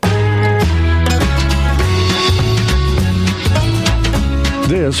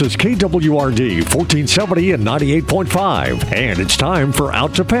This is KWRD 1470 and 98.5, and it's time for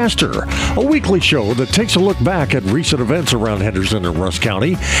Out to Pasture, a weekly show that takes a look back at recent events around Henderson and Rusk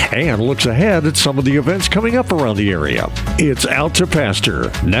County and looks ahead at some of the events coming up around the area. It's Out to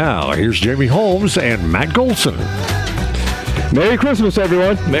Pasture. Now, here's Jamie Holmes and Matt Golson. Merry Christmas,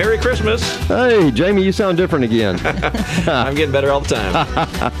 everyone. Merry Christmas. Hey, Jamie, you sound different again. I'm getting better all the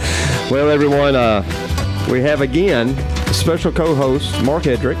time. Well, everyone, we have again special co-host Mark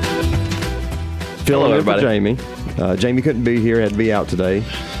Hedrick. Hello, everybody. For Jamie. Jamie couldn't be here, had to be out today.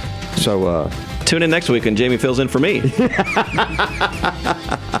 So tune in next week and Jamie fills in for me.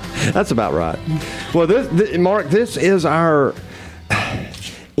 That's about right. Well, Mark, this is our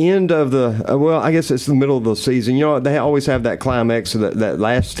end of the, I guess it's the middle of the season. You know, they always have that climax of that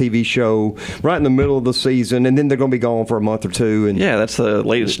last TV show right in the middle of the season, and then they're going to be gone for a month or two. And yeah, that's the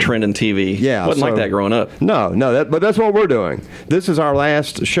latest trend in TV. Yeah. Wasn't like that growing up. No, but that's what we're doing. This is our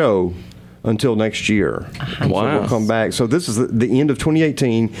last show until next year. Wow. So we'll come back. So this is the end of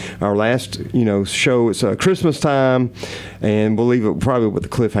 2018, our last, show. It's Christmas time, and we'll leave it probably with the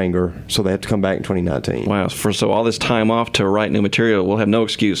cliffhanger, so they have to come back in 2019. Wow. So all this time off to write new material, we'll have no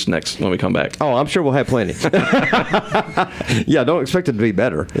excuse next when we come back. Oh, I'm sure we'll have plenty. Yeah, don't expect it to be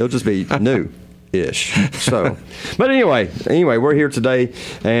better. It'll just be new-ish. So, but anyway, we're here today,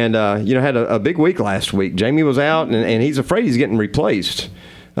 and had a big week last week. Jamie was out, and he's afraid he's getting replaced.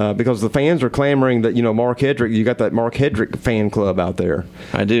 Because the fans are clamoring that, Mark Hedrick, you got that Mark Hedrick fan club out there.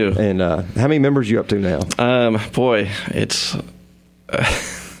 I do. And how many members are you up to now? It's...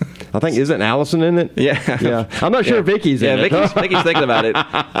 I think, isn't Allison in it? Yeah. I'm not sure Vicky's in it. Yeah, Vicky's thinking about it.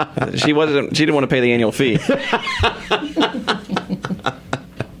 She didn't want to pay the annual fee.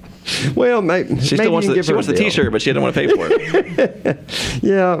 Well, she still wants the T-shirt, but she didn't want to pay for it.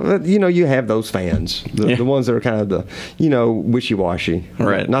 Yeah, you have those fans, the ones that are kind of the, wishy-washy,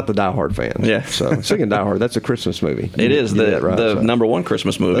 right? Not the diehard fans. Yeah. So, speaking of Die Hard, that's a Christmas movie. It is the number one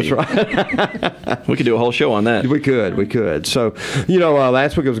Christmas movie. That's right. We could do a whole show on that. We could. So,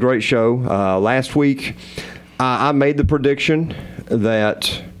 last week it was a great show. Last week, I made the prediction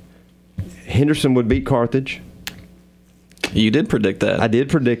that Henderson would beat Carthage. You did predict that. I did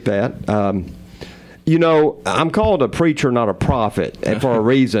predict that. I'm called a preacher, not a prophet, for a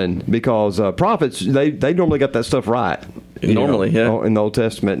reason, because prophets, they normally got that stuff right. Normally, yeah. In the Old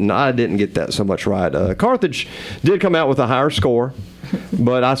Testament, and I didn't get that so much right. Carthage did come out with a higher score,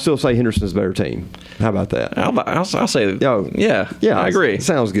 but I still say Henderson's a better team. How about that? I'll say, yeah, I agree.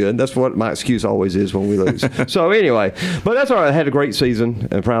 Sounds good. That's what my excuse always is when we lose. So anyway, but that's all right. I had a great season,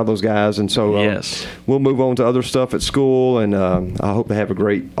 and proud of those guys, and so yes. We'll move on to other stuff at school, and I hope they have a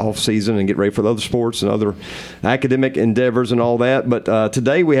great off season and get ready for the other sports and other academic endeavors and all that. But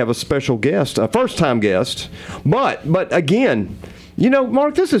today we have a special guest, a first-time guest, but again,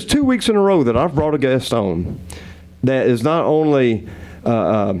 Mark, this is 2 weeks in a row that I've brought a guest on that is not only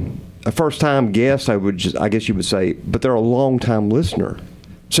a first-time guest, I guess you would say, but they're a long-time listener.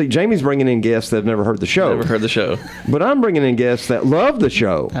 See, Jamie's bringing in guests that have never heard the show. Never heard the show. But I'm bringing in guests that love the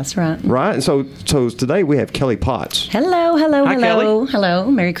show. That's right. Right? And so today we have Kelly Potts. Hello. Hi, Kelly. Hello.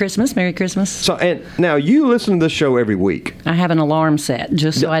 Merry Christmas. So, and now you listen to this show every week. I have an alarm set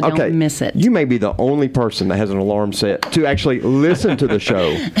just so I don't miss it. You may be the only person that has an alarm set to actually listen to the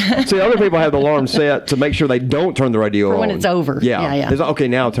show. See, other people have the alarm set to make sure they don't turn the radio on. For when it's over. Yeah. It's, okay,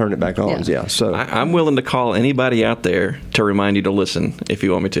 now I'll turn it back on. Yeah. So I'm willing to call anybody out there to remind you to listen if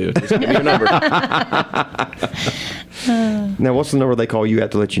you want me to. Just give me your number. Now, what's the number they call you at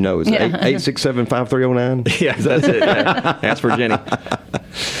to let you know? Is it 867-5309? Yeah, that's it. Yeah. Ask for Jenny.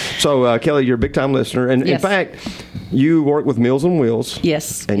 So, Kelly, you're a big-time listener. And yes. In fact, you work with Meals on Wheels.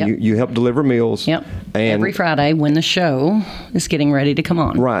 Yes. And you help deliver meals. Yep. And every Friday when the show is getting ready to come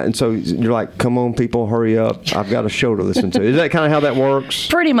on. Right. And so you're like, come on, people, hurry up. I've got a show to listen to. Is that kind of how that works?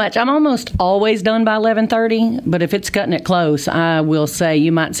 Pretty much. I'm almost always done by 11:30, but if it's cutting it close, I will say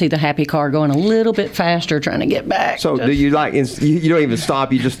you might see the happy car going a little bit faster trying to get back. So do you you don't even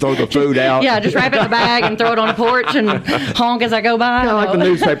stop, you just throw the food out? Yeah, just wrap it in the bag and throw it on the porch and honk as I go by. Kind of like the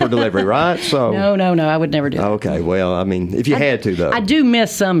newspaper delivery, right? So No, I would never do that. Okay, well, I mean, if you had to, though. I do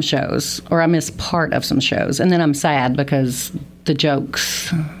miss some shows, or I miss part of some shows, and then I'm sad because the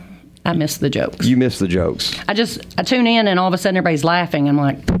jokes, I miss the jokes. You miss the jokes. I tune in and all of a sudden everybody's laughing. I'm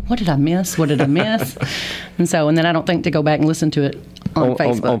like, what did I miss? What did I miss? and then I don't think to go back and listen to it on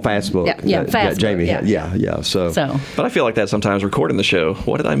Facebook. On Facebook. Yeah, Facebook. Jamie. Yeah. So. But I feel like that sometimes recording the show.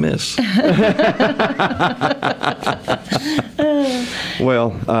 What did I miss?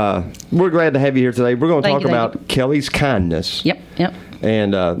 Well, we're glad to have you here today. We're going to talk about Kelly's kindness. Yep.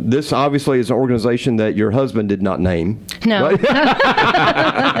 And this obviously is an organization that your husband did not name. No. Right?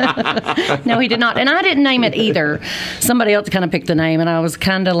 No, he did not. And I didn't name it either. Somebody else kind of picked the name, and I was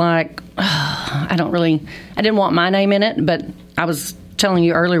kind of like, I didn't want my name in it, but I was telling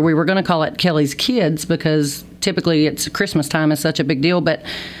you earlier we were going to call it Kelly's Kids because typically it's Christmas time is such a big deal, but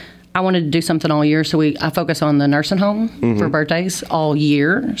I wanted to do something all year, so I focus on the nursing home for birthdays all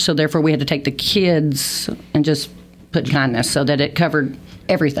year. So therefore, we had to take the kids and just put kindness so that it covered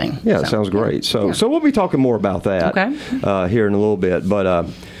everything. Yeah, so, sounds great. So we'll be talking more about that here in a little bit.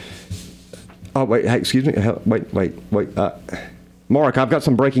 But oh wait, hey, excuse me. Wait. Mark, I've got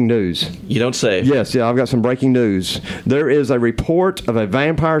some breaking news. You don't say. Yes, I've got some breaking news. There is a report of a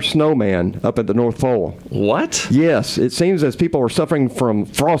vampire snowman up at the North Pole. What? Yes, it seems as people are suffering from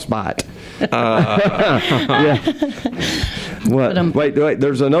frostbite. Yeah. What? Wait,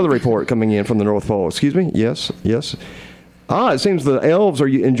 there's another report coming in from the North Pole. Excuse me? Yes. It seems the elves are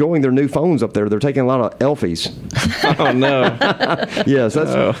enjoying their new phones up there. They're taking a lot of elfies. Oh, no. Yes.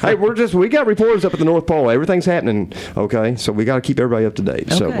 Hey, we got reporters up at the North Pole. Everything's happening. Okay. So we got to keep everybody up to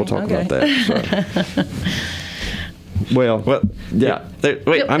date. So we'll talk about that. So. Well, yeah.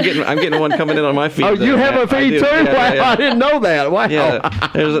 Wait, I'm getting one coming in on my feed. Oh, you have a feed too? Yeah, wow, I didn't know that. Wow. Yeah,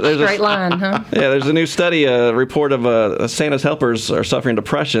 there's straight line, huh? Yeah, there's a new study, a report of Santa's helpers are suffering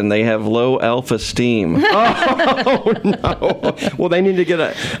depression. They have low elf-esteem. Oh, no. Well, they need to get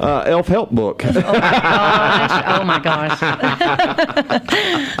a elf help book. Oh, my gosh.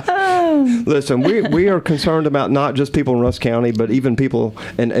 Listen, we are concerned about not just people in Russ County, but even people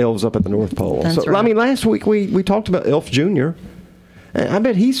and elves up at the North Pole. That's right. I mean, last week we talked about Elf Jr. I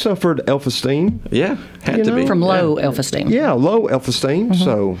bet he suffered elf-esteem. Yeah, had to be. From low elf-esteem. Yeah, low elf-esteem.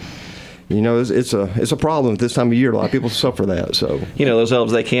 So, it's a problem at this time of year. A lot of people suffer that. So, those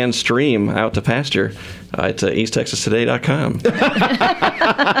elves, they can stream out to pasture at EastTexasToday.com.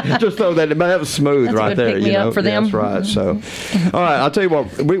 Just so that was smooth. That's right there. Pick me up for them. That's right. So, all right, I'll tell you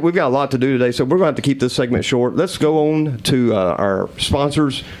what, we've got a lot to do today, so we're going to have to keep this segment short. Let's go on to our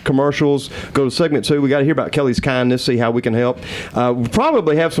sponsors, commercials. Go to segment 2. We got to hear about Kelly's kindness, see how we can help. We'll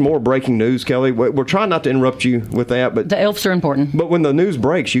probably have some more breaking news, Kelly. We're trying not to interrupt you with that, but the elves are important. But when the news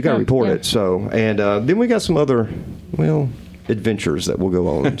breaks, you got to report it. So, and then we got some other, adventures that will go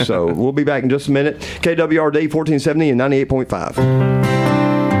on. So we'll be back in just a minute. KWRD 1470 and 98.5.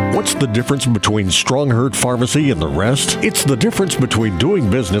 What's the difference between Stronghurt Pharmacy and the rest? It's the difference between doing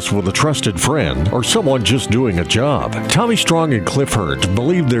business with a trusted friend or someone just doing a job. Tommy Strong and Cliff Hurt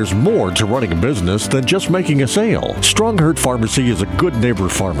believe there's more to running a business than just making a sale. Stronghurt Pharmacy is a good neighbor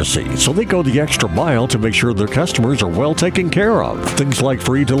pharmacy, so they go the extra mile to make sure their customers are well taken care of. Things like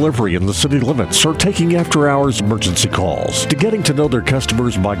free delivery in the city limits or taking after-hours emergency calls to getting to know their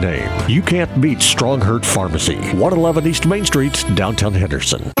customers by name. You can't beat Stronghurt Pharmacy, 111 East Main Street, downtown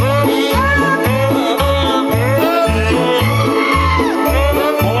Henderson.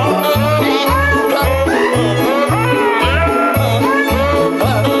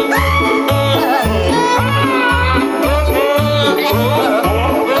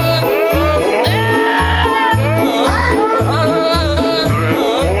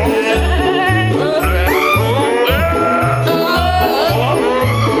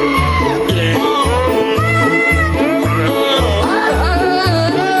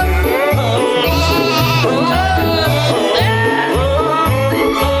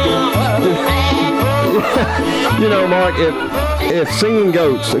 Mark, if singing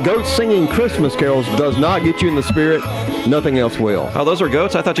goats singing Christmas carols does not get you in the spirit, nothing else will. Oh, those were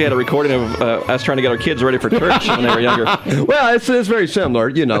goats? I thought you had a recording of us trying to get our kids ready for church when they were younger. Well, it's very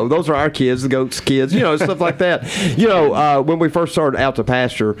similar. Those are our kids, the goats' kids, stuff like that. When we first started Out to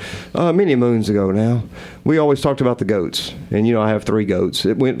Pasture, many moons ago now, we always talked about the goats. And, I have 3 goats.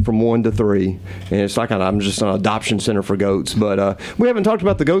 It went from 1 to 3. And it's like I'm just an adoption center for goats. But we haven't talked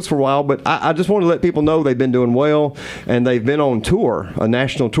about the goats for a while. But I just want to let people know they've been doing well. And they've been on tour, a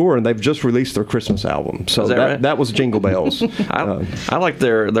national tour. And they've just released their Christmas album. So that was Jingle Bells. I like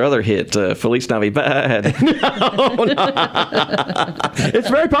their other hit, Feliz Navidad. No. It's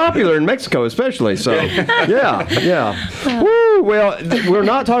very popular in Mexico, especially. So, yeah. Woo! Well, we're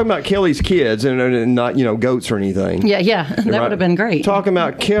not talking about Kelly's kids and not, goats or anything. Yeah. That would have been great. Talking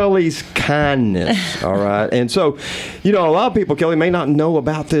about Kelly's kindness, all right? And so, a lot of people, Kelly, may not know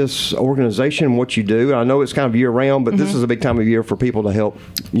about this organization and what you do. I know it's kind of year-round, but this is a big time of year for people to help,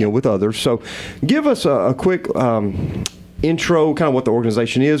 with others. So give us a quick intro, kind of what the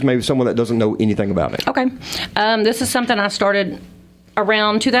organization is, maybe someone that doesn't know anything about it. Okay. This is something I started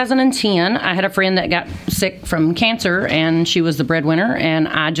around 2010, I had a friend that got sick from cancer, and she was the breadwinner, and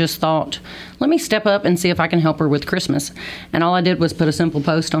I just thought, let me step up and see if I can help her with Christmas. And all I did was put a simple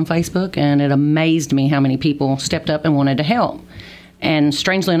post on Facebook, and it amazed me how many people stepped up and wanted to help. And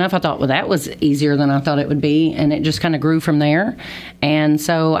strangely enough, I thought, well, that was easier than I thought it would be, and it just kind of grew from there. And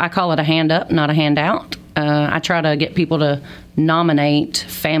so I call it a hand up, not a handout. I try to get people to nominate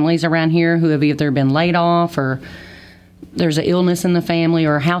families around here who have either been laid off or there's an illness in the family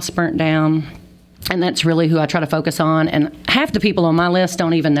or a house burnt down. And that's really who I try to focus on. And half the people on my list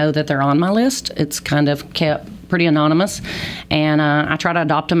don't even know that they're on my list. It's kind of kept pretty anonymous. And I try to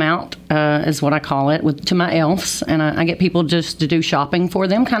adopt them out, is what I call it, to my elves. And I get people just to do shopping for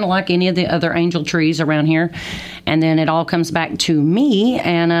them, kind of like any of the other angel trees around here. And then it all comes back to me,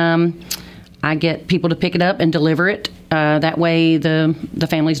 and I get people to pick it up and deliver it. That way the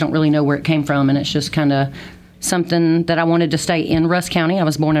families don't really know where it came from, and it's just kind of something that I wanted to stay in Rusk County. I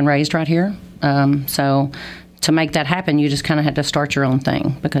was born and raised right here. So to make that happen, you just kind of had to start your own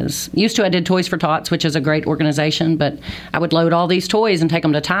thing. Because used to I did Toys for Tots, which is a great organization, but I would load all these toys and take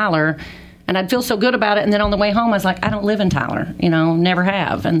them to Tyler, and I'd feel so good about it. And then on the way home, I was like, I don't live in Tyler, never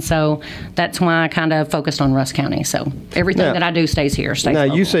have. And so that's why I kind of focused on Rusk County. So everything that I do stays here. Now,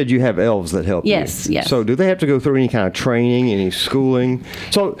 local. you said you have elves that help you. Yes. So do they have to go through any kind of training, any schooling?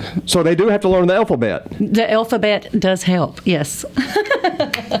 So they do have to learn the alphabet. The alphabet does help, yes.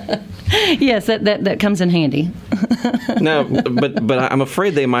 Yes, that comes in handy. No, but I'm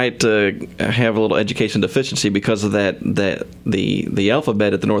afraid they might have a little education deficiency because of that the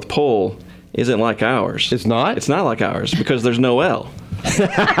alphabet at the North Pole isn't like ours. It's not? It's not like ours because there's no L.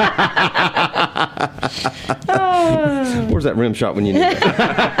 Where's that rim shot when you need it?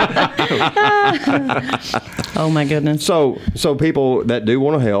 Oh, my goodness. So people that do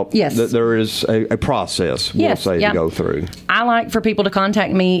want to help, yes, there is a process, we'll say, to go through. I like for people to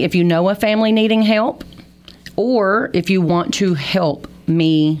contact me if you know a family needing help, or if you want to help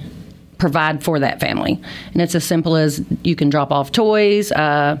me provide for that family. And it's as simple as you can drop off toys,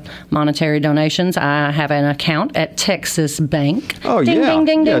 monetary donations. I have an account at Texas Bank. Oh, ding, yeah. Ding,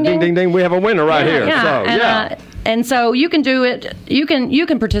 ding, yeah, ding, ding, ding, ding. We have a winner right here. Yeah. So, and so you can do it. You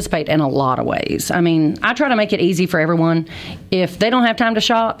can participate in a lot of ways. I mean, I try to make it easy for everyone. If they don't have time to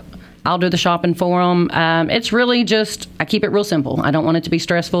shop, I'll do the shopping for them. It's really just, I keep it real simple. I don't want it to be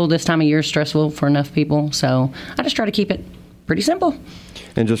stressful. This time of year is stressful for enough people. So I just try to keep it pretty simple.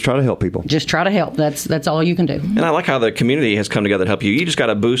 And just try to help people. Just try to help. That's all you can do. And I like how the community has come together to help you. You just got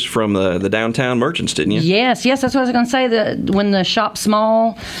a boost from the downtown merchants, didn't you? Yes. That's what I was going to say. When the Shop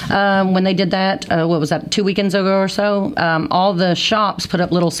Small, when they did that, what was that, 2 weekends ago or so, all the shops put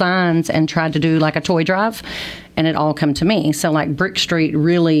up little signs and tried to do like a toy drive, and it all come to me. So like Brick Street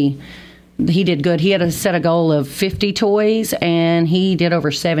really... He did good. He had set a goal of 50 toys, and he did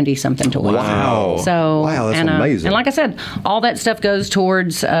over 70-something toys. Wow. So, that's amazing. And like I said, all that stuff goes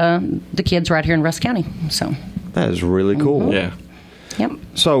towards the kids right here in Rusk County. So that is really cool. Mm-hmm. Yeah. Yep.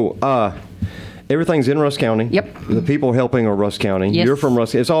 So, everything's in Rusk County. Yep. The people helping are Rusk County. Yes. You're from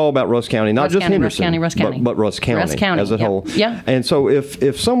Rusk. It's all about Rusk County, not Rusk just County, Henderson, Rusk County. but Rusk County, Rusk County as a whole. Yeah. And so,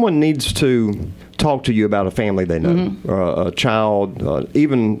 if someone needs to talk to you about a family they know, or a child,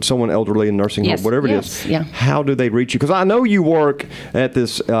 even someone elderly in nursing home, whatever it is, how do they reach you? Because I know you work at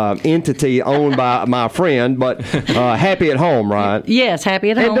this entity owned by my friend, but Happy at Home, right? Yes, Happy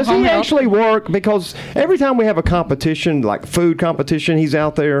at Home. And does he actually work? Because every time we have a competition, like food competition, he's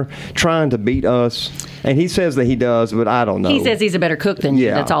out there trying to beat us. And he says that he does, but I don't know. He says he's a better cook than you.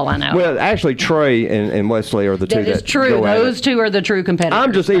 That's all I know. Well, actually, Trey and Wesley are the two that is true. go at Those it. two are the true competitors.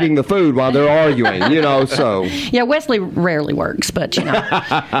 I'm just eating the food while they're arguing, so. Yeah, Wesley rarely works, but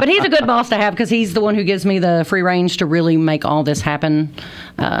but he's a good boss to have because he's the one who gives me the free range to really make all this happen.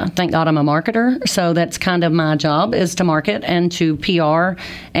 Thank God I'm a marketer, so that's kind of my job is to market and to PR,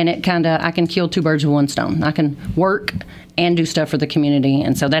 and I can kill two birds with one stone. I can work and do stuff for the community,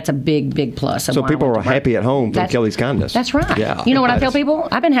 and so that's a big, big plus. So people are happy at home from Kelly's Kindness. That's right. Yeah. You know what I tell people?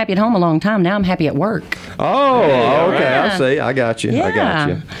 I've been happy at home a long time. Now I'm happy at work. Oh, okay. Yeah. I see. I got you. Yeah. I got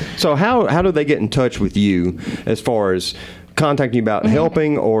you. So how do they get in touch with you as far as contacting you about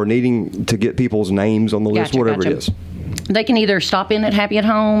helping or needing to get people's names on the list, whatever it is? They can either stop in at Happy at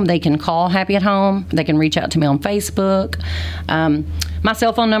Home, they can call Happy at Home, they can reach out to me on Facebook. My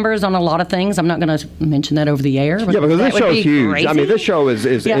cell phone number is on a lot of things. I'm not going to mention that over the air. Yeah, because this show is huge. Crazy. I mean, this show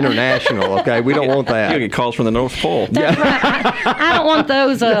is international, okay? We don't want that. You get calls from the North Pole. That's right. I don't want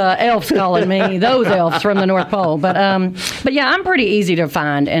those elves calling me, those elves from the North Pole. But yeah, I'm pretty easy to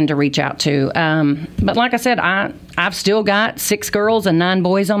find and to reach out to. But like I said, I've still got 6 girls and 9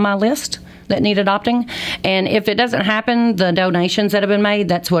 boys on my list that need adopting. And if it doesn't happen, the donations that have been made,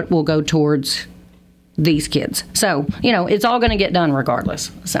 that's what will go towards these kids. So, it's all going to get done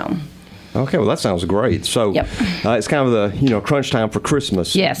regardless. So. Okay, well, that sounds great. So Yep. It's kind of the crunch time for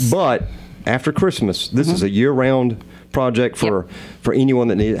Christmas. Yes. But after Christmas, this is a year-round project for anyone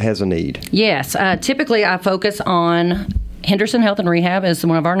that has a need. Yes. Typically, I focus on Henderson Health and Rehab is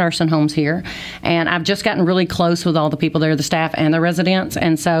one of our nursing homes here, and I've just gotten really close with all the people there, the staff and the residents,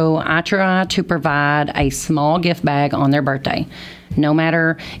 and so I try to provide a small gift bag on their birthday. No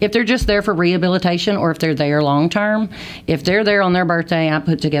matter if they're just there for rehabilitation or if they're there long term, if they're there on their birthday, I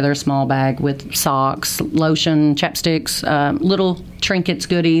put together a small bag with socks, lotion, chapsticks, little trinkets,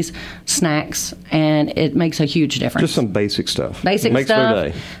 goodies, snacks, and it makes a huge difference. Just some basic stuff. Basic Makes stuff. their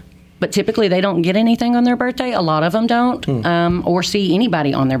day. But typically they don't get anything on their birthday. A lot of them don't, or see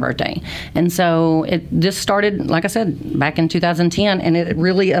anybody on their birthday. And so this started, like I said, back in 2010, and it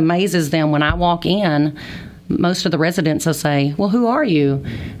really amazes them when I walk in. Most of the residents will say, well, who are you?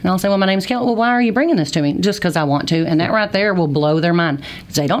 And I'll say, well, my name's Kelly. Well, why are you bringing this to me? Just because I want to. And that right there will blow their mind.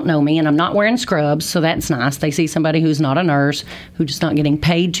 Because they don't know me, and I'm not wearing scrubs, so that's nice. They see somebody who's not a nurse, who's just not getting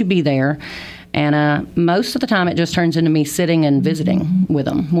paid to be there. And most of the time, it just turns into me sitting and visiting with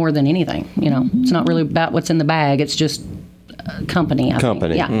them more than anything. It's not really about what's in the bag. It's just company. I think.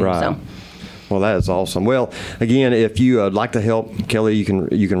 Yeah. Right. So. Well, that is awesome. Well, again, if you would like to help Kelly, you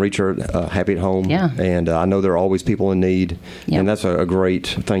can reach her at Happy at Home. Yeah. And I know there are always people in need, Yep. and that's a great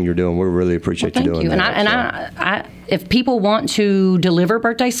thing you're doing. We really appreciate you doing Thank you. that. And I if people want to deliver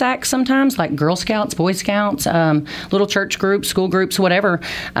birthday sacks sometimes, like Girl Scouts, Boy Scouts, little church groups, school groups, whatever,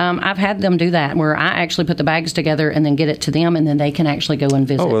 I've had them do that, where I actually put the bags together and then get it to them, and then they can actually go and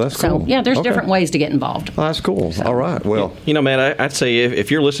visit. Oh, well, that's so, cool. yeah, there's Okay. different ways to get involved. Oh, that's cool. All right. Well, Matt, I'd say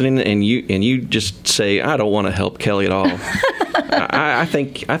if you're listening and you just say, I don't want to help Kelly at all, I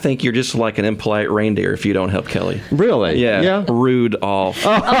think you're just like an impolite reindeer if you don't help Kelly. really? Yeah. Rude off.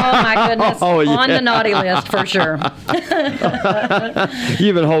 Oh, my goodness. Oh, yeah. On the naughty list, for sure.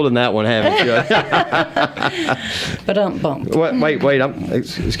 You've been holding that one, haven't you? But bump. Wait.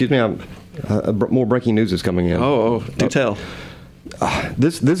 Excuse me. More breaking news is coming in. Oh, do tell.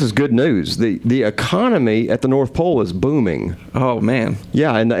 This is good news. The economy at the North Pole is booming. Oh, man.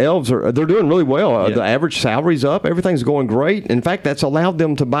 Yeah, and the elves they're doing really well. Yeah. The average salary's up. Everything's going great. In fact, that's allowed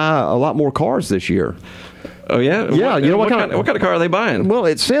them to buy a lot more cars this year. Oh, yeah? Yeah, you know what kind of car are they buying? Well,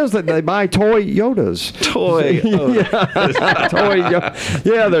 it says that they buy toy Yodas. Toy. Oh.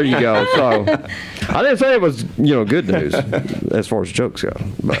 Yeah, there you go. So I didn't say it was good news as far as jokes go.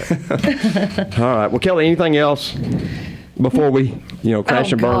 But all right. Well, Kelly, anything else before we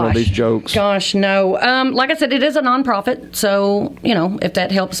crash and burn on these jokes? Gosh, no. Like I said, it is a nonprofit, so if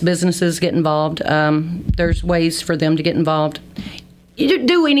that helps businesses get involved, there's ways for them to get involved. You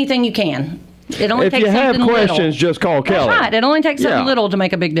do anything you can. It only If takes you have something questions, little. just call Kelly. That's right. It only takes something Yeah. little to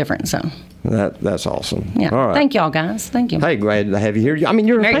make a big difference. So That's awesome. yeah. All right. Thank y'all, guys. Thank you. Hey, glad to have you here. I mean,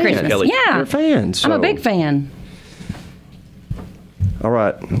 you're Merry a fan. Christmas. Kelly. Yeah, You're a fan. I'm a so- big fan. All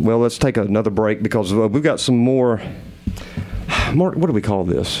right. Well, let's take another break because we've got some more. What do we call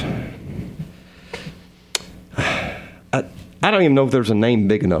this? I don't even know if there's a name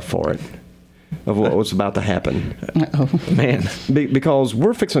big enough for it. Of what's about to happen. Man. Because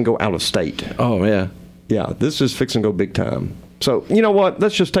we're fixing to go out of state. Oh, yeah. Yeah, this is fixing to go big time. So, you know what?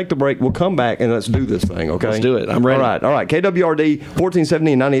 Let's just take the break. We'll come back and let's do this thing, okay? Let's do it. I'm ready. All right. KWRD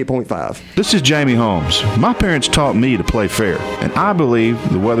 1470 and 98.5. This is Jamie Holmes. My parents taught me to play fair, and I believe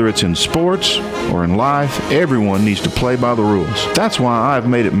that whether it's in sports or in life, everyone needs to play by the rules. That's why I've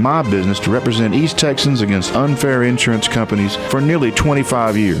made it my business to represent East Texans against unfair insurance companies for nearly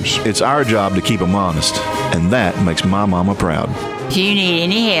 25 years. It's our job to keep them honest, and that makes my mama proud. If you need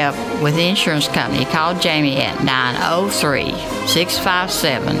any help with the insurance company, call Jamie at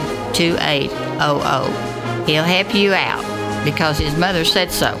 903-657-2800. He'll help you out because his mother said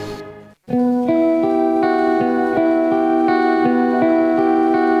so.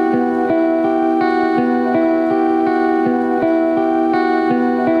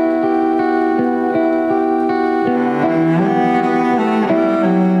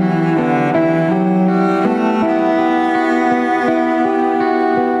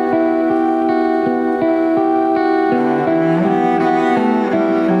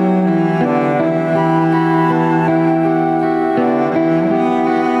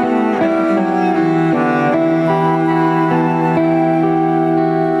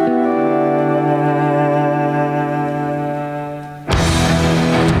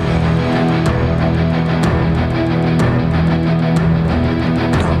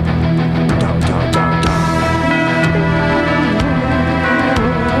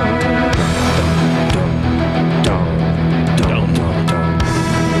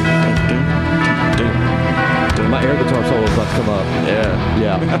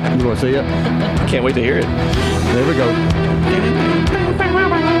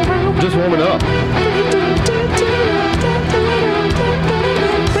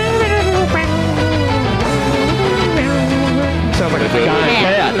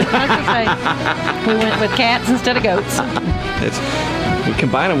 with cats instead of goats. We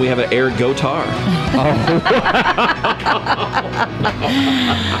combine them, we have an air gotar.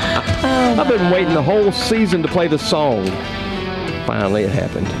 I've been waiting the whole season to play the song. Finally, it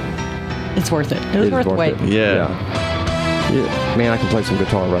happened. It's worth it. It was worth the wait. Yeah. Yeah. Man, I can play some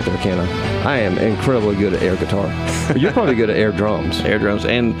guitar right there, can't I? I am incredibly good at air guitar. But you're probably good at air drums. Air drums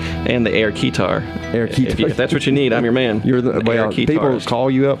and the air keytar. Air keytar. If that's what you need, I'm your man. You're the air people keytarist.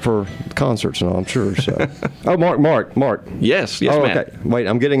 call you up for concerts and all, I'm sure. So. Oh, Mark. Yes, oh, Matt. Okay. Wait,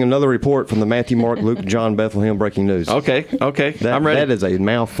 I'm getting another report from the Matthew, Mark, Luke, John, Bethlehem breaking news. Okay. I'm ready. That is a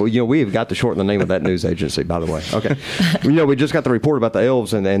mouthful. You know, we have got to shorten the name of that news agency, by the way. Okay. You know, we just got the report about the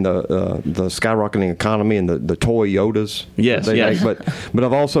elves and the skyrocketing economy and the toy Yodas. Yes, they yes. make. But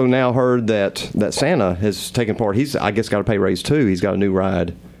I've also now heard that Santa has taken part. He's, I guess, got a pay raise too. He's got a new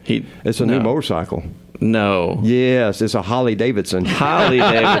ride. It's a new motorcycle. No. Yes, it's a Harley Davidson. Harley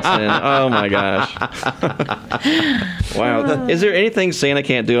Davidson. Oh my gosh. Wow. Is there anything Santa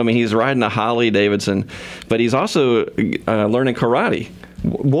can't do? I mean, he's riding a Harley Davidson, but he's also learning karate.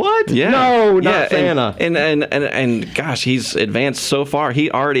 What? Yeah. No, not yeah, Santa. And gosh, he's advanced so far.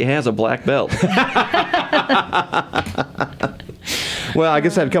 He already has a black belt. Well, I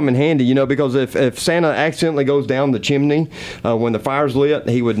guess that'd come in handy, you know, because if Santa accidentally goes down the chimney when the fire's lit,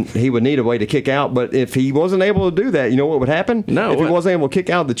 he would need a way to kick out. But if he wasn't able to do that, you know what would happen? No. If he wasn't able to kick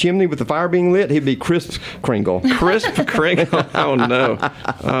out the chimney with the fire being lit, he'd be Crisp Kringle. Crisp Kringle. Oh no.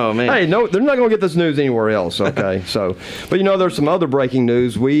 Oh man. Hey, no, they're not going to get this news anywhere else. Okay, so, but you know, there's some other breaking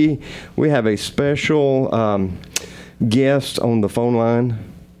news. We have a special guest on the phone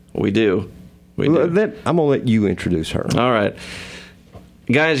line. We do. I'm going to let you introduce her. All right.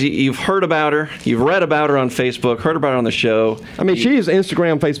 Guys, you've heard about her. You've read about her on Facebook, heard about her on the show. I mean, she is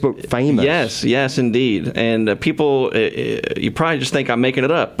Instagram, Facebook famous. Yes, indeed. And people, you probably just think I'm making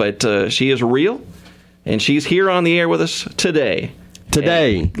it up, but she is real, and she's here on the air with us today.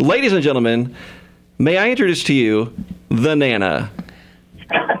 And, ladies and gentlemen, may I introduce to you the Nana.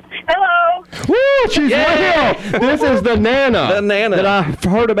 Hello. Woo, she's real. This is the Nana. The Nana. That I've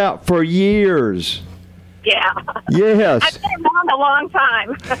heard about for years. Yeah. Yes. I've been around a long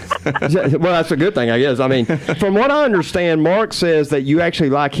time. Well, that's a good thing, I guess. I mean, from what I understand, Mark says that you actually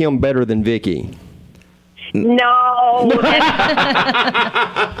like him better than Vicky. No.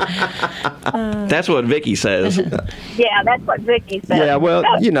 That's what Vicky says. Yeah, that's what Vicky said. Yeah, well,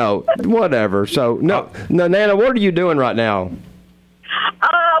 you know, whatever. So, no, Nana, what are you doing right now?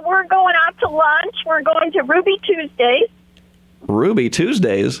 We're going out to lunch. We're going to Ruby Tuesdays. Ruby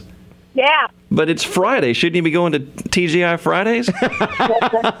Tuesdays? Yeah. But it's Friday. Shouldn't you be going to TGI Fridays? We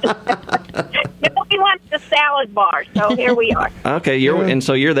went to the salad bar, so here we are. Okay, and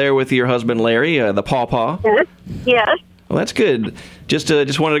so you're there with your husband Larry, the pawpaw. Yes. Well, that's good.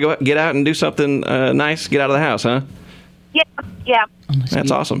 Just wanted to go get out and do something nice. Get out of the house, huh? Yeah.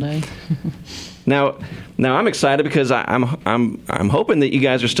 That's awesome. Now I'm excited because I'm hoping that you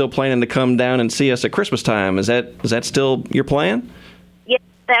guys are still planning to come down and see us at Christmas time. Is that still your plan? Yes,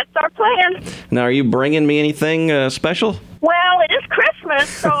 that's our plan. Now, are you bringing me anything special? Well, it is Christmas,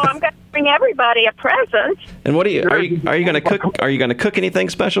 so I'm going to bring everybody a present. And what are you going to cook? Are you going to cook anything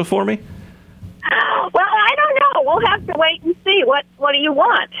special for me? Well, I don't know. We'll have to wait and see. What do you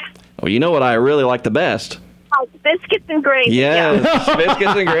want? Well, you know what I really like the best. Oh, biscuits and gravy. Yes,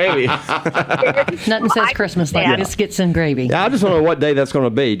 biscuits and gravy. Nothing says Christmas like biscuits and gravy. Yeah, I just don't know what day that's going to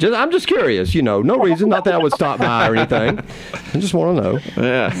be. I'm just curious, you know. No reason. Not that I would stop by or anything. I just want to know.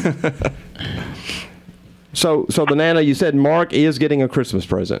 Yeah. So the Nana, you said Mark is getting a Christmas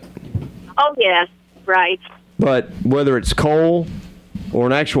present. Oh, yes. Right. But whether it's coal or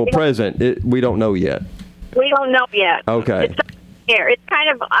an actual present, we don't know yet. We don't know yet. Okay. It's up in the air. It's kind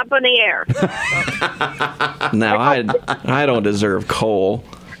of up in the air. Now, I don't deserve coal.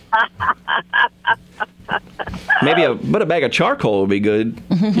 Maybe a bag of charcoal would be good.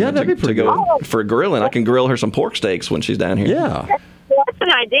 Yeah, that'd be pretty to go good. for grilling. I can grill her some pork steaks when she's down here. Yeah. That's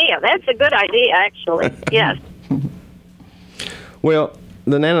an idea. That's a good idea, actually. Yes. Well,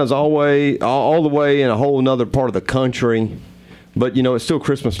 the Nana's all the way in a whole another part of the country, but you know it's still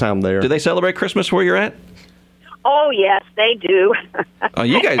Christmas time there. Do they celebrate Christmas where you're at? Oh, yes, they do. Oh,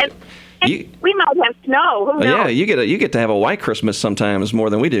 you guys. We might have snow. Who knows? Yeah, you get to have a white Christmas sometimes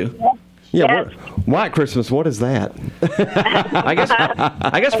more than we do. Yeah, White Christmas. What is that?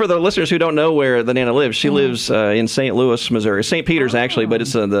 I guess for the listeners who don't know where the Nana lives, she lives in St. Louis, Missouri. St. Peter's, actually, but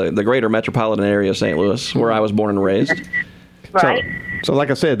it's the greater metropolitan area of St. Louis, where I was born and raised. Right. So like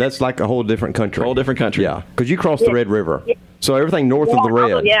I said, that's like a whole different country. Whole different country. Yeah, because you cross the Red River. So everything north of the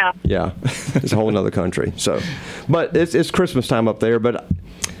Red. Oh, yeah. Yeah, it's a whole other country. So, but it's Christmas time up there. But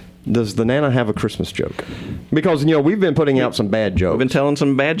Does the Nana have a Christmas joke? Because, we've been putting out some bad jokes. We've been telling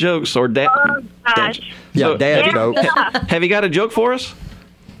some bad jokes or dad. Oh, gosh. Yeah, dad Yeah. jokes. Have you got a joke for us?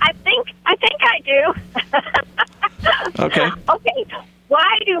 I think I do. Okay. Okay.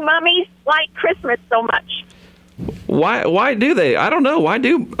 Why do mummies like Christmas so much? Why do they? I don't know. Why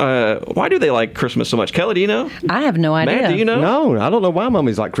do they like Christmas so much? Kelly, do you know? I have no idea. Matt, do you know? No, I don't know why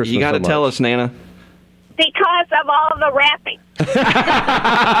mummies like Christmas You got to so much. tell us, Nana. Because of all the wrapping.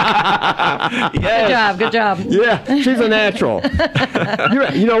 Good job. Yeah, she's a natural.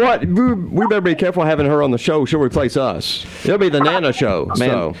 You know what? We better be careful having her on the show. She'll replace us. It'll be the Nana show. Man,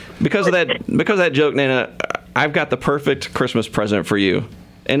 So. because of that joke, Nana, I've got the perfect Christmas present for you.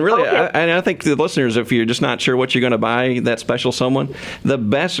 And really, Okay. I think the listeners, if you're just not sure what you're going to buy that special someone, the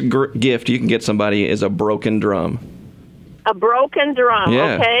best gift you can get somebody is a broken drum. A broken drum,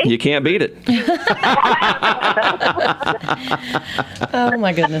 Yeah, okay? you can't beat it. Oh,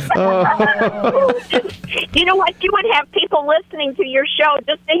 my goodness. You know what? You would have people listening to your show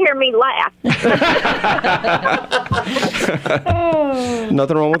just to hear me laugh.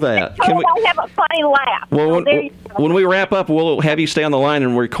 Nothing wrong with that. Can we- I have a funny laugh. Well, So there you go. when we wrap up, we'll have you stay on the line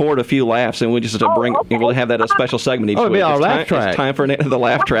and record a few laughs, and we just okay. we'll have that a special segment each Oh, it'll week. be our It's laugh time, track. It's time for the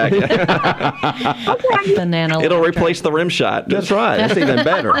laugh track. Banana. It'll replace the rim shot. That's right. That's even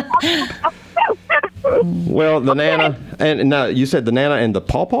better. Well, the Nana, and now you said the Nana and the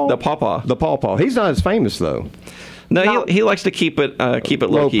Pawpaw? The Pawpaw. The Pawpaw. He's not as famous, though. No, he likes to keep it low key.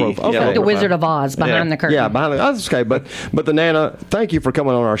 profile. Okay. low Like The profile. Wizard of Oz behind Yeah. the curtain. Yeah, behind the, that's okay. But the Nana, thank you for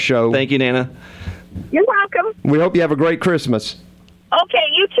coming on our show. Thank you, Nana. You're welcome. We hope you have a great Christmas. Okay,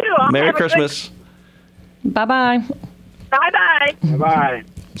 you too. Merry Christmas. Bye-bye. Bye-bye. Bye.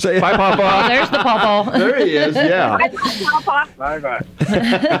 Say Bye, Oh, Papa. there's the pawpaw. There he is. Yeah, Papa. Bye.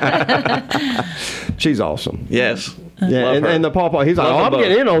 she's awesome. Yes. Yeah, Love her. and the Pawpaw, he's like, Love oh, them I'm both.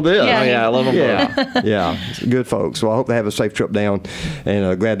 getting in on this. Yeah. Oh, yeah, I love them both. Yeah, good folks. Well, I hope they have a safe trip down,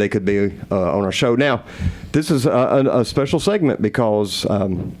 and glad they could be on our show. Now, this is a special segment because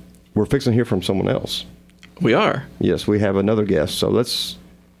we're fixing to hear from someone else. We are. Yes, we have another guest. So let's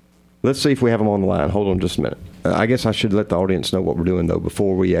see if we have him on the line. Hold on just a minute. I guess I should let the audience know what we're doing, though,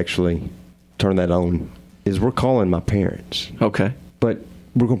 before we actually turn that on, is we're calling my parents. Okay. But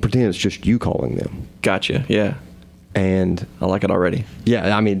we're going to pretend it's just you calling them. Gotcha. Yeah. And I like it already.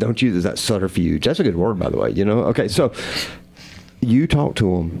 yeah, I mean, don't use that subterfuge. That's a good word, by the way. Okay, so you talk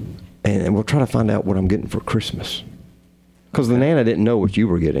to them, and we'll try to find out what I'm getting for Christmas. Because the Nana didn't know what you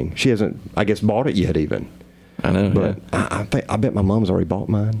were getting. She hasn't, I guess, bought it yet, even. I know. But yeah. I bet my mom's already bought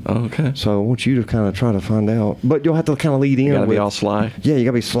mine. Oh, okay. So I want you to kind of try to find out. But you'll have to kind of lead in. You gotta be with- all sly. Yeah, you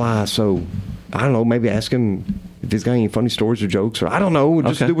got to be sly. So I don't know. Maybe ask him if he's got any funny stories or jokes, or I don't know.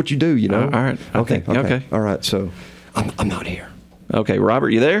 Just Okay. do what you do. All right. Okay. Okay. All right. So I'm not here. Okay,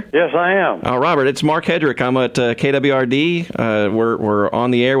 Robert, you there? Yes, I am. Robert, it's Mark Hedrick. I'm at KWRD. We're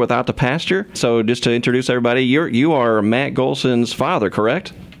on the air without the pasture. So just to introduce everybody, you are Matt Golson's father,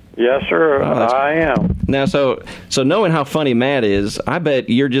 correct? Yes, sir. that's- I am. Now, so knowing how funny Matt is, I bet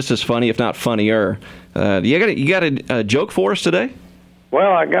you're just as funny, if not funnier. You got a joke for us today?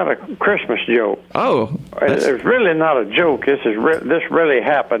 Well, I got a Christmas joke. Oh, that's- It's really not a joke. This really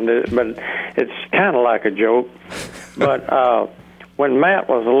happened, but it's kind of like a joke. But when Matt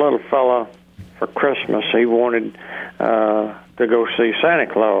was a little fella for Christmas, he wanted to go see Santa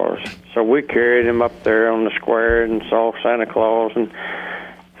Claus. So we carried him up there on the square and saw Santa Claus. And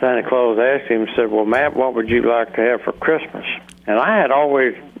Santa Claus asked him, said, "Well, Matt, what would you like to have for Christmas?" And I had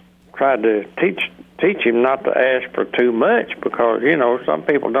always tried to teach him not to ask for too much because, some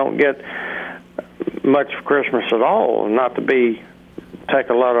people don't get much for Christmas at all, and not to take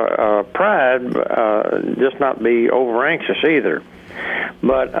a lot of pride, just not be over anxious either.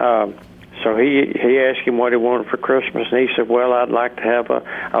 But so he asked him what he wanted for Christmas, and he said, "Well, I'd like to have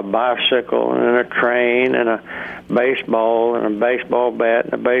a bicycle and a train and a baseball and a baseball bat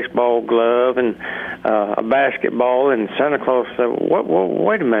and a baseball glove and a basketball." And Santa Claus said,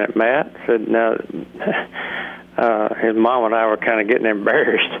 "Wait a minute, Matt." Said, "Now." His mom and I were kind of getting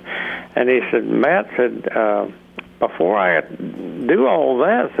embarrassed, and he said, "Matt," said, "before I do all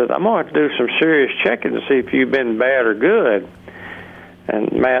that," said, "I'm going to have to do some serious checking to see if you've been bad or good."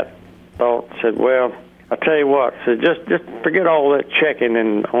 And Matt said, "Well, I tell you what," said, just forget all that checking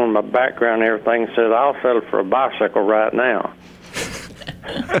and on my background and everything. Said, "I'll settle for a bicycle right now."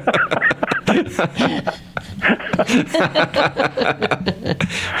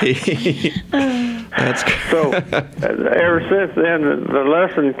 that's So ever since then, the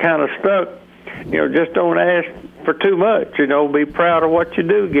lesson kind of stuck. Just don't ask for too much. Be proud of what you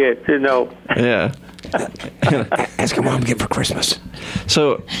do get. yeah. Ask him what I'm getting for Christmas.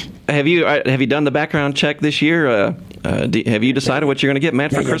 So Have you done the background check this year? Have you decided what you're going to get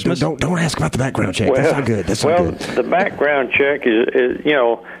Matt for Christmas? Don't ask about the background check. That's not good. That's not good. The background check is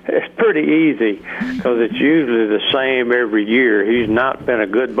it's pretty easy because it's usually the same every year. He's not been a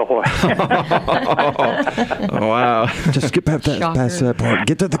good boy. Oh, wow. Just skip past that part.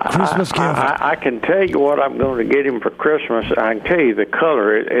 Get to the Christmas gift. I can tell you what I'm going to get him for Christmas. I can tell you the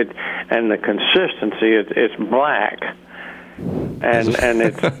color and the consistency. It's black, and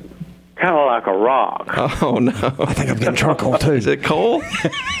it's kind of like a rock. Oh, no. I think I'm getting charcoal, too. Is it coal?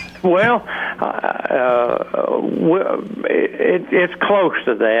 Well, it's close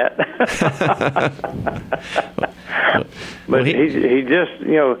to that. But he just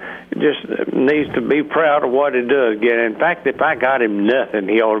needs to be proud of what he does get. In fact, if I got him nothing,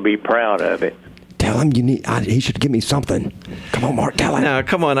 he ought to be proud of it. Tell him he should give me something. Come on, Mark, tell him. Now,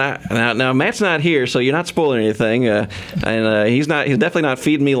 come on. Now, Matt's not here, so you're not spoiling anything. And he's definitely not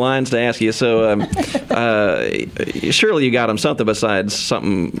feeding me lines to ask you. So surely you got him something besides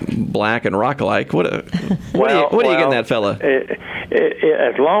something black and rock-like. What are you getting that fella?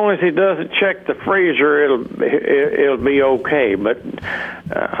 As long as he doesn't check the freezer, it'll be okay. But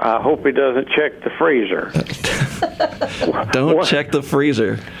I hope he doesn't check the freezer. Don't check the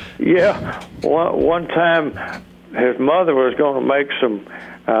freezer. Yeah, one time his mother was going to make some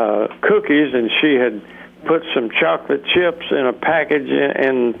cookies, and she had put some chocolate chips in a package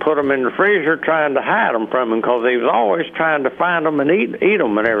and put them in the freezer, trying to hide them from him because he was always trying to find them and eat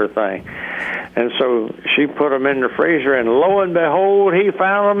them and everything. And so she put them in the freezer, and lo and behold, he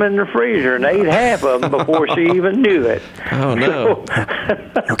found them in the freezer and ate half of them before she even knew it. Oh, no.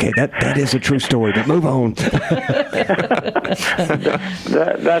 Okay, that is a true story, but move on.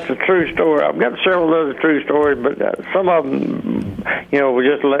 That's a true story. I've got several other true stories, but some of them, we'll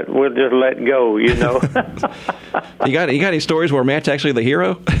just let go, You got any stories where Matt's actually the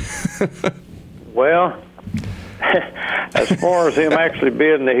hero? Well, as far as him actually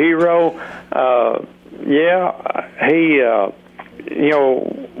being the hero, he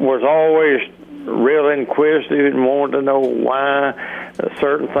was always real inquisitive and wanted to know why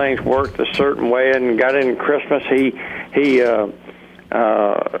certain things worked a certain way. And got in Christmas, he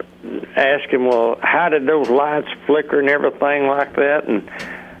asked him, well, how did those lights flicker and everything like that? And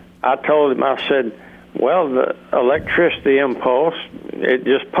I told him, I said, well, the electricity impulse, it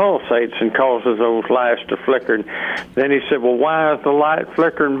just pulsates and causes those lights to flicker. And then he said, well, why is the light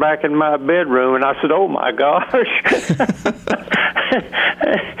flickering back in my bedroom? And I said, oh, my gosh.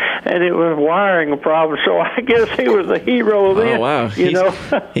 And it was wiring a problem, so I guess he was a hero then. Oh, wow. He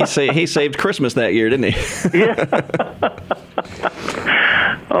saved Christmas that year, didn't he? Yeah.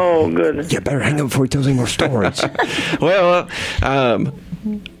 Oh, goodness. You better hang up before he tells any more stories. Well,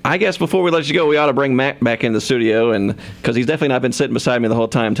 I guess before we let you go, we ought to bring Matt back in the studio, and because he's definitely not been sitting beside me the whole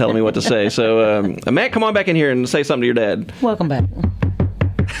time telling me what to say. So, Matt, come on back in here and say something to your dad. Welcome back.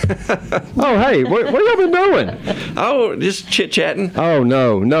 Oh, hey, what y'all been doing? Oh, just chit-chatting. Oh,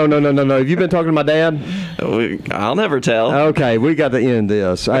 no. Have you been talking to my dad? I'll never tell. Okay, we got to end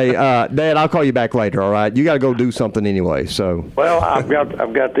this. Hey, Dad, I'll call you back later, all right? You got to go do something anyway, so. Well, I've got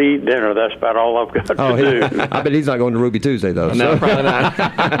to eat dinner. That's about all I've got to do. I bet he's not going to Ruby Tuesday, though. No, so. probably not.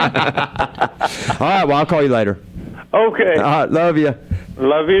 All right, well, I'll call you later. Okay. All right, love you.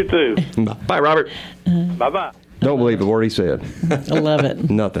 Love you, too. Bye, Robert. Bye-bye. Don't believe a word he said. I love it.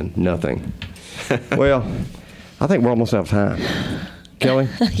 Nothing. Well, I think we're almost out of time. Kelly?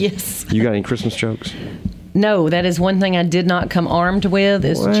 Yes. You got any Christmas jokes? No, that is one thing I did not come armed with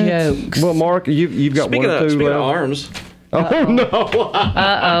is jokes. Well, Mark, you've got speaking one or two Speaking left. of arms. Oh, no.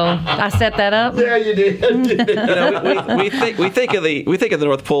 I set that up? Yeah, you did. We think of the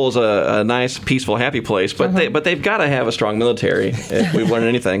North Pole as a nice, peaceful, happy place, but they've got to have a strong military. If we've learned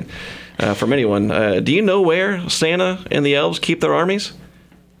anything from anyone, do you know where Santa and the elves keep their armies?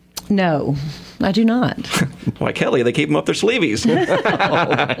 No, I do not. Why, Kelly, they keep them up their sleeveys.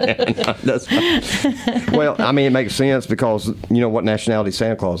 Well, I mean, it makes sense because you know what nationality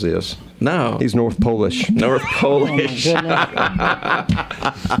Santa Claus is. No. He's North Polish. North Polish. All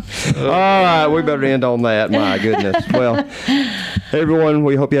right, we better end on that. My goodness. Well, everyone,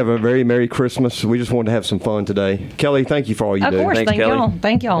 we hope you have a very Merry Christmas. We just wanted to have some fun today. Kelly, thank you for all you do. Of course, Thanks, thank Kelly. y'all.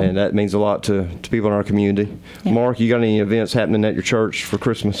 Thank y'all. And that means a lot to people in our community. Yeah. Mark, you got any events happening at your church for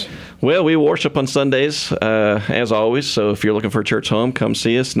Christmas? Well, we worship worship on Sundays, as always. So if you're looking for a church home, come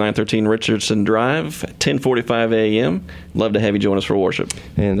see us, 913 Richardson Drive, 10:45 a.m. Love to have you join us for worship.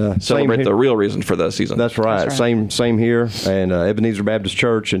 And celebrate the real reason for the season. That's right. Same here. And Ebenezer Baptist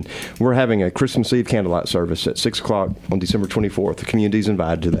Church. And we're having a Christmas Eve candlelight service at 6 o'clock on December 24th. The community's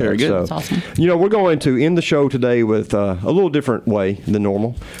invited to that. Very good. So, that's awesome. We're going to end the show today with a little different way than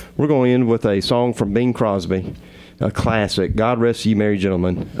normal. We're going to end with a song from Bing Crosby, a classic, God Rest Ye Merry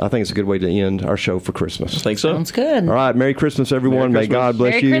Gentlemen. I think it's a good way to end our show for Christmas. I think so. Sounds good. All right. Merry Christmas, everyone. Merry Christmas. May God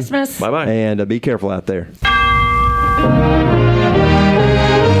bless Merry you. Christmas. Bye-bye. And be careful out there.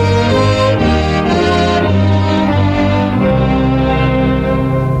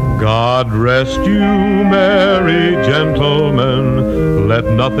 God rest you, merry gentlemen, let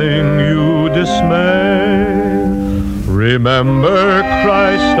nothing you dismay. Remember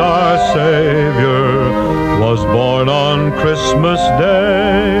Christ our Savior was born on Christmas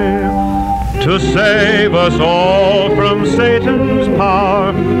Day to save us all from Satan's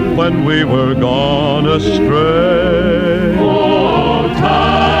power when we were gone astray. Oh,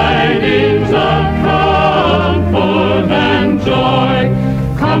 tidings of comfort and joy,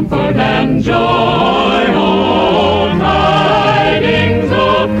 comfort and joy, oh, tidings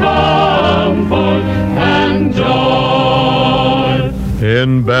of comfort and joy.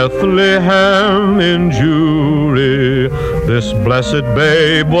 In Bethlehem in Jewry, this blessed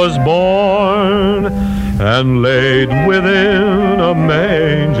babe was born, and laid within a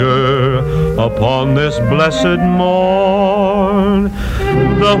manger upon this blessed morn,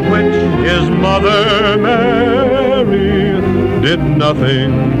 the which his mother Mary did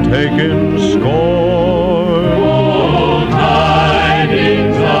nothing take in scorn. Oh,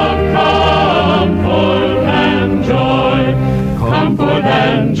 tidings of comfort and joy, comfort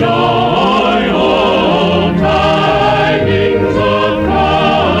and joy, oh, tidings of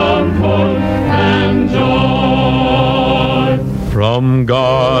comfort and joy. From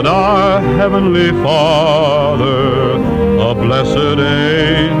God our Heavenly Father, a blessed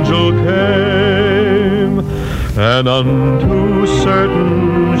angel came, and unto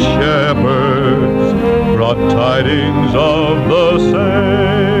certain shepherds brought tidings of the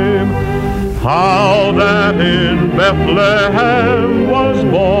same, how that in Bethlehem was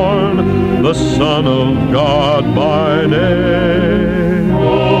born the Son of God by name.